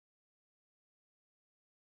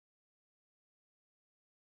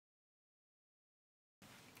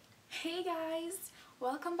Hey guys,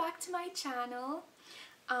 welcome back to my channel.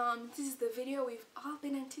 This is the video we've all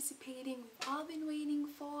been anticipating, we've all been waiting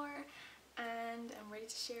for, and I'm ready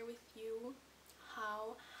to share with you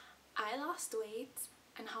how I lost weight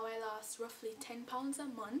and how I lost roughly 10 pounds a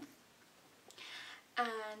month.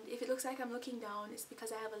 And if it looks like I'm looking down, it's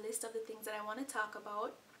because I have a list of the things that I want to talk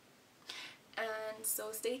about, and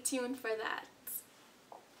so stay tuned for that.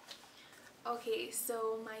 Okay,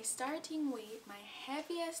 so my starting weight, my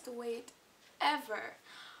heaviest weight ever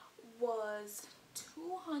was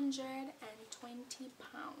 220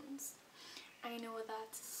 pounds. I know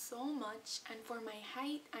that's so much, and for my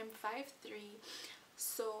height, I'm 5'3",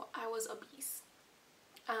 so I was obese.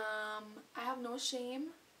 I have no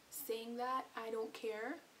shame saying that. I don't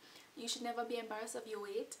care. You should never be embarrassed of your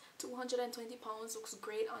weight. 220 pounds looks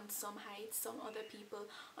great on some heights, some other people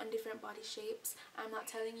on different body shapes. I'm not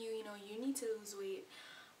telling you, you need to lose weight.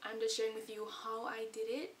 I'm just sharing with you how I did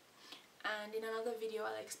it. And in another video,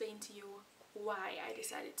 I'll explain to you why I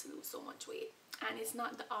decided to lose so much weight. And it's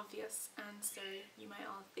not the obvious answer you might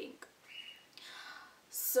all think.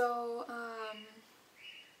 So,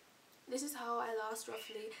 this is how I lost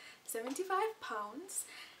roughly 75 pounds.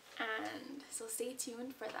 And so stay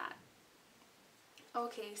tuned for that.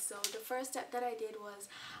 Okay, so the first step that I did was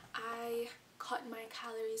I cut my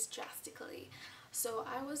calories drastically. So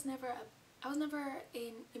I was never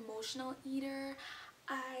an emotional eater.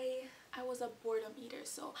 I was a boredom eater.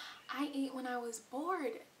 So I ate when I was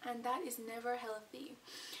bored, and that is never healthy.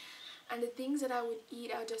 And the things that I would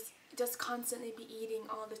eat, I would just constantly be eating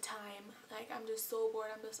all the time. Like, I'm just so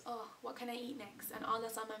bored. I'm just, oh, what can I eat next? And all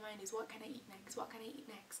that's on my mind is, what can I eat next? What can I eat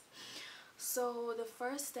next? So the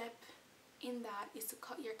first step in that is to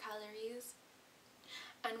cut your calories.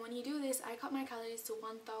 And when you do this, I cut my calories to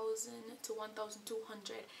 1,000 to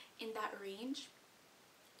 1,200, in that range.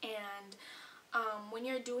 And when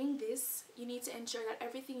you're doing this, you need to ensure that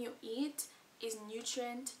everything you eat is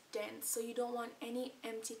nutrient dense, so you don't want any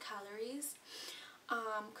empty calories,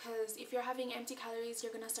 because if you're having empty calories,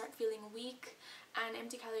 you're gonna start feeling weak, and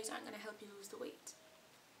empty calories aren't gonna help you lose the weight.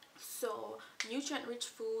 So nutrient rich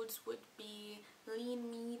foods would be lean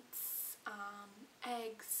meats,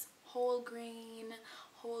 eggs, whole grain,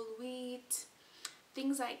 whole wheat,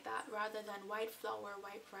 things like that, rather than white flour,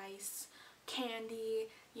 white rice,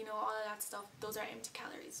 candy, all of that stuff. Those are empty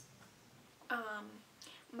calories.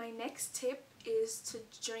 My next tip is to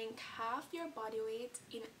drink half your body weight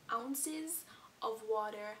in ounces of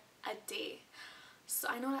water a day. So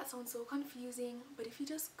I know that sounds so confusing, but if you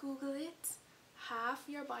just Google it, half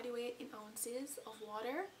your body weight in ounces of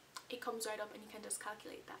water, it comes right up, and you can just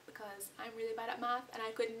calculate that, because I'm really bad at math and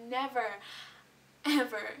I could never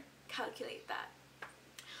ever calculate that.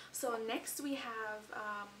 So next we have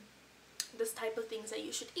this type of things that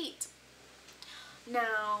you should eat.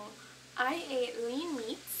 Now, I ate lean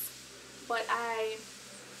meats, but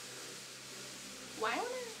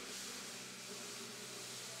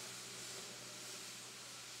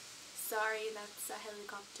sorry, that's a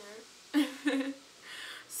helicopter.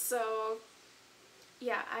 So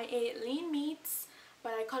yeah, I ate lean meats,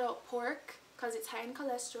 but I cut out pork because it's high in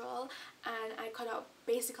cholesterol, and I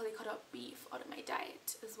basically cut out beef out of my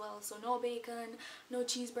diet as well. So no bacon, no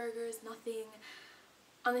cheeseburgers, nothing,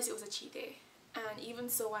 unless it was a cheat day. And even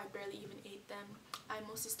so, I barely even ate them. I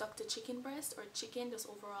mostly stuck to chicken breast, or chicken just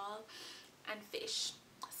overall, and fish,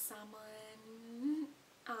 salmon,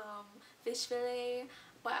 fish fillet,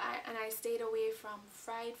 but I stayed away from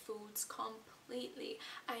fried foods completely.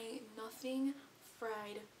 I ate nothing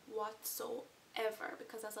fried whatsoever,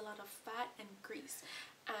 because that's a lot of fat and grease,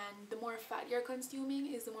 and the more fat you're consuming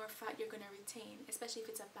is the more fat you're gonna retain, especially if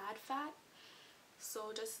it's a bad fat.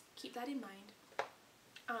 So just keep that in mind.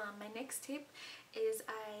 My next tip is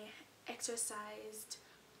I exercised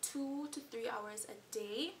 2 to 3 hours a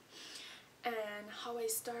day. And how I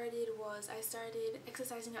started was, I started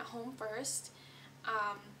exercising at home first.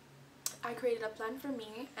 I created a plan for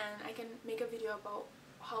me, and I can make a video about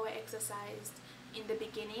how I exercised in the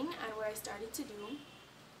beginning and what I started to do.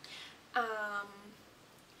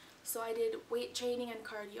 So I did weight training and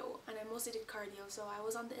cardio, and I mostly did cardio. So I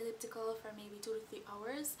was on the elliptical for maybe 2 to 3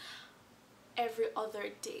 hours every other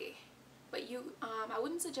day. But I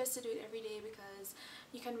wouldn't suggest to do it every day, because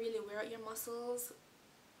you can really wear out your muscles,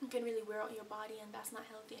 you can really wear out your body, and that's not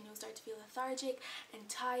healthy, and you'll start to feel lethargic and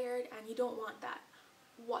tired, and you don't want that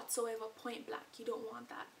whatsoever. Point blank, you don't want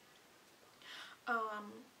that.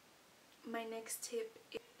 My next tip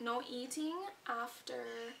is no eating after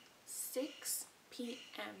 6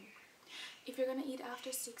 p.m. If you're gonna eat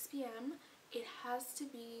after 6 p.m., it has to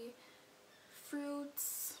be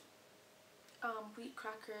fruits, wheat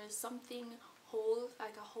crackers, something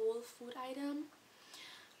like a whole food item.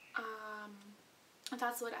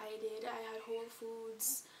 That's what I did. I had whole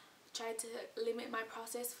foods, tried to limit my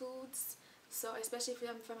processed foods. So especially if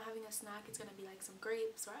I'm having a snack, it's gonna be like some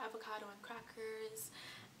grapes or avocado and crackers,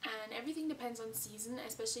 and everything depends on season.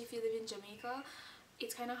 Especially if you live in Jamaica,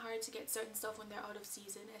 it's kind of hard to get certain stuff when they're out of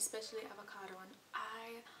season, especially avocado, and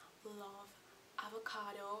I love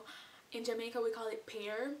avocado. In Jamaica we call it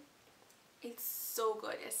pear. It's so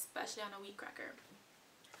good, especially on a wheat cracker.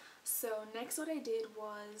 So next what I did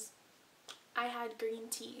was I had green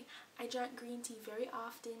tea. I drank green tea very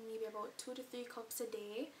often, maybe about 2 to 3 cups a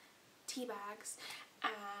day, tea bags,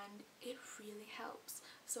 and it really helps.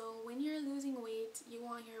 So when you're losing weight, you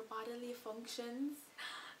want your bodily functions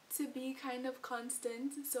to be kind of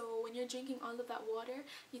constant. So when you're drinking all of that water,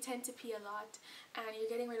 you tend to pee a lot and you're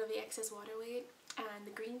getting rid of the excess water weight, and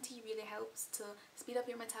the green tea really helps to speed up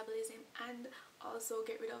your metabolism and also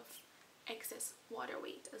get rid of excess water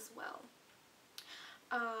weight as well.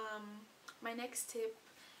 My next tip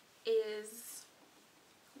is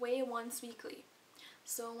weigh once weekly.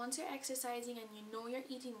 So once you're exercising and you know you're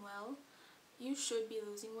eating well, you should be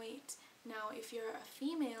losing weight. Now if you're a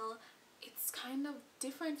female, it's kind of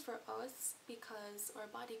different for us because our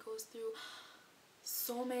body goes through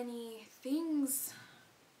so many things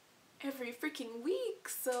every freaking week.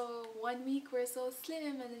 So one week we're so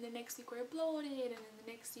slim, and then the next week we're bloated, and then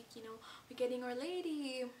the next week, you know, we're getting our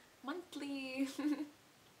lady monthly.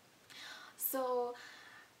 So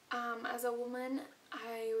as a woman,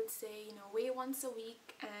 I would say, you know, weigh once a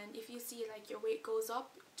week, and if you see like your weight goes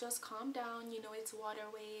up, just calm down. You know, it's water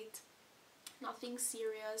weight, nothing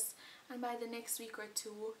serious, and by the next week or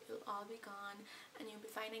two it'll all be gone and you'll be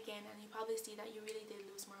fine again, and you probably see that you really did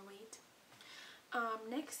lose more weight.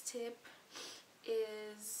 Next tip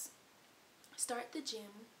is start the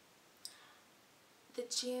gym. The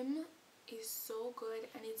gym is so good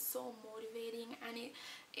and it's so motivating, and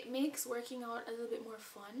it makes working out a little bit more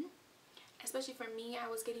fun. Especially for me, I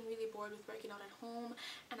was getting really bored with working out at home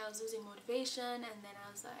and I was losing motivation, and then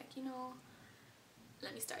I was like, you know,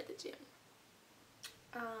 let me start the gym.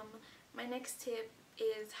 My next tip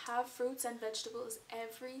is have fruits and vegetables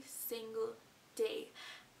every single day.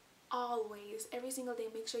 Always, every single day,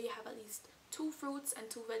 make sure you have at least 2 fruits and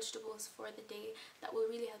 2 vegetables for the day. That will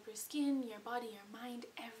really help your skin, your body, your mind,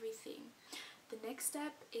 everything. The next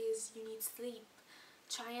step is you need sleep.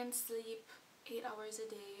 Try and sleep 8 hours a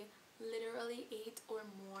day, literally 8 or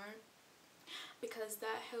more, because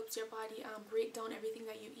that helps your body break down everything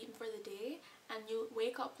that you've eaten for the day, and you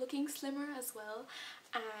wake up looking slimmer as well.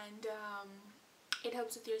 And it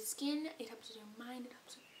helps with your skin, it helps with your mind, it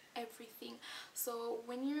helps with everything. So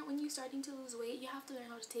when you're starting to lose weight, you have to learn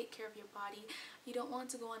how to take care of your body. You don't want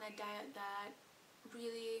to go on a diet that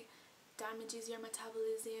really damages your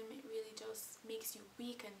metabolism. It really just makes you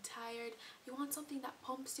weak and tired. You want something that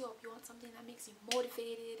pumps you up. You want something that makes you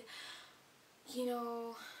motivated, you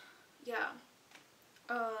know. Yeah.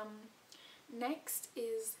 Next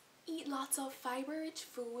is eat lots of fiber-rich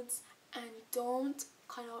foods and don't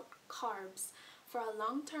cut out carbs. For a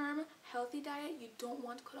long-term healthy diet, you don't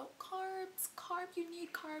want to cut out carbs. You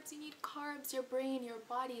need carbs. You need carbs. Your brain, your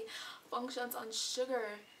body functions on sugar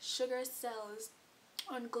cells,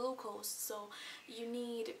 on glucose. So you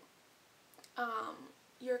need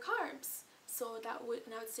your carbs. So I would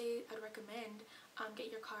say I'd recommend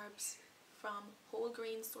get your carbs from whole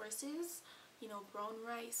grain sources. You know, brown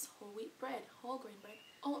rice, whole wheat bread, whole grain bread,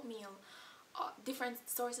 oatmeal, different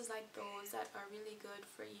sources like those that are really good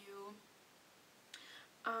for you.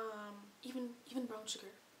 Even brown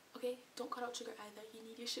sugar. Okay, don't cut out sugar either. You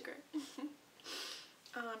need your sugar.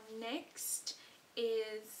 Next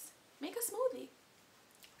is make a smoothie.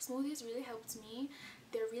 Smoothies really helped me.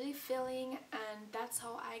 They're really filling, and that's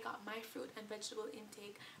how I got my fruit and vegetable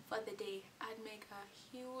intake for the day. I'd make a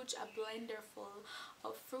blender full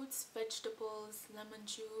of fruits, vegetables, lemon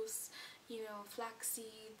juice, you know, flax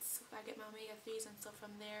seeds. I get my omega-3s and stuff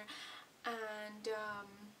from there, and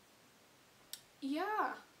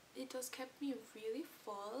yeah, it just kept me really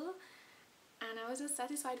full, and I was just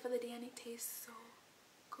satisfied for the day, and it tastes so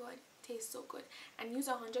good. Tastes so good. And use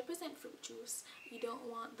 100% fruit juice. You don't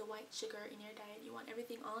want the white sugar in your diet. You want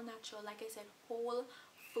everything all natural, like I said, whole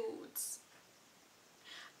foods.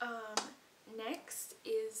 Next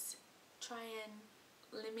is try and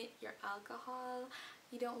limit your alcohol.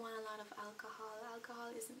 You don't want a lot of alcohol. Alcohol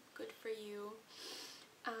isn't good for you.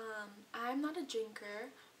 I'm not a drinker,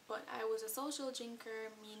 but I was a social drinker,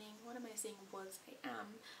 meaning, what am I saying was, I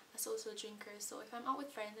am a social drinker. So if I'm out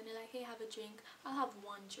with friends and they're like, hey, have a drink, I'll have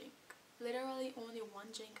one drink. Literally only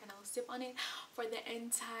one drink, and I'll sip on it for the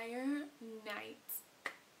entire night.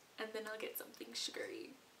 and then I'll get something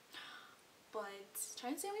sugary. But try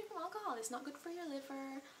and stay away from alcohol. It's not good for your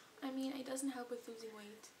liver. I mean, it doesn't help with losing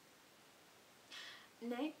weight.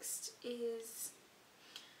 Next is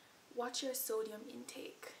watch your sodium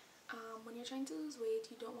intake. When you're trying to lose weight,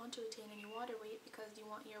 you don't want to retain any water weight because you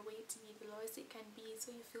want your weight to be the lowest it can be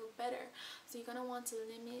so you feel better. So you're going to want to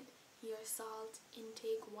limit your salt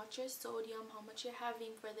intake. Watch your sodium, how much you're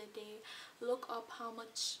having for the day. Look up how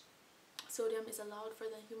much sodium is allowed for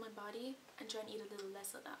the human body and try and eat a little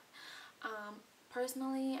less of that.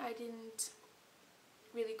 Personally, I didn't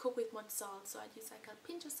really cook with much salt, so I'd use like a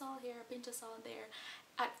pinch of salt here, a pinch of salt there.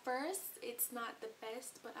 At first it's not the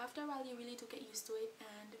best, but after a while you really do get used to it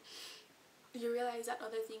and you realize that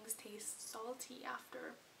other things taste salty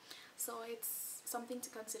after. So it's something to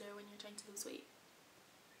consider when you're trying to lose weight.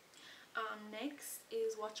 Next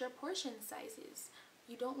is watch your portion sizes.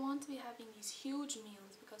 You don't want to be having these huge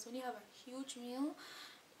meals, because when you have a huge meal,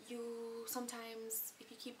 you sometimes,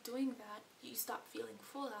 if you keep doing that, you stop feeling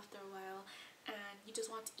full after a while and you just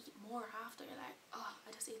want to eat more after. You're like, oh,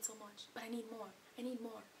 I just ate so much, but I need more, I need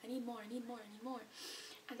more, I need more, I need more, I need more.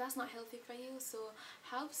 And that's not healthy for you. So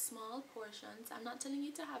have small portions. I'm not telling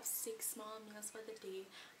you to have 6 small meals for the day,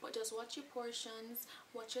 but just watch your portions,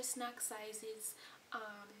 watch your snack sizes.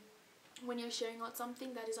 When you're sharing out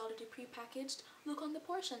something that is already pre-packaged, look on the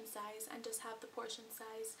portion size and just have the portion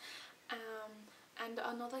size. And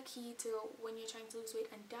another key to when you're trying to lose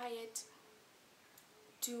weight and diet,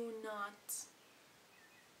 do not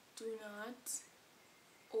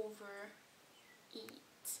overeat.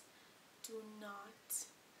 Do not.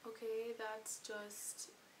 Okay, that's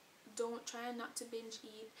just, don't try not to binge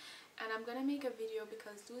eat. And I'm gonna make a video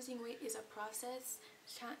because losing weight is a process.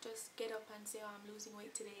 You can't just get up and say, oh, I'm losing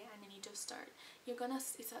weight today, and then you just start. You're gonna,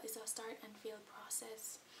 it's a start and fail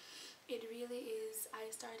process. It really is. I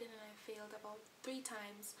started and I failed about 3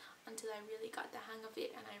 times until I really got the hang of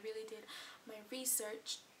it and I really did my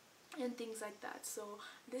research and things like that. So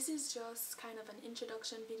this is just kind of an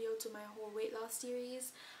introduction video to my whole weight loss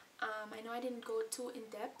series. I know I didn't go too in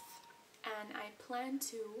depth, and I plan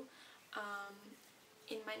to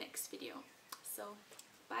in my next video. So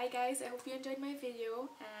bye guys, I hope you enjoyed my video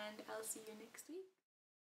and I'll see you next week.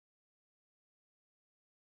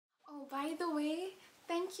 Oh, by the way,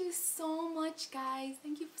 thank you so much guys.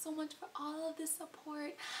 Thank you so much for all of the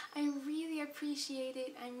support. I really appreciate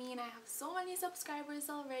it. I mean, I have so many subscribers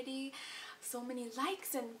already, so many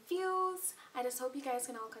likes and views. I just hope you guys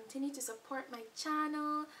can all continue to support my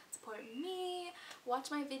channel, support me,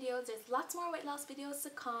 watch my videos. There's lots more weight loss videos to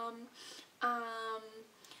come.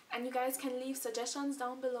 And you guys can leave suggestions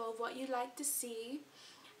down below of what you'd like to see.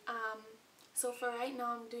 So for right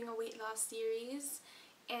now, I'm doing a weight loss series.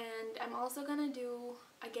 And I'm also gonna do,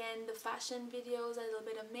 again, the fashion videos, a little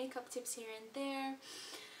bit of makeup tips here and there,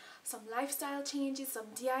 some lifestyle changes, some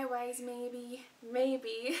DIYs maybe.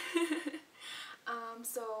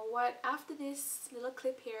 So after this little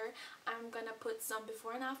clip here, I'm gonna put some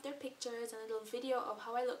before and after pictures and a little video of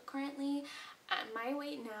how I look currently at my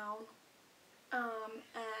weight now.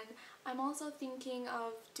 And I'm also thinking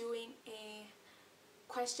of doing a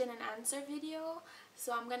question and answer video,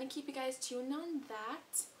 so I'm gonna keep you guys tuned on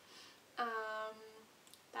that.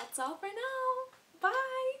 That's all for now.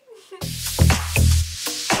 Bye.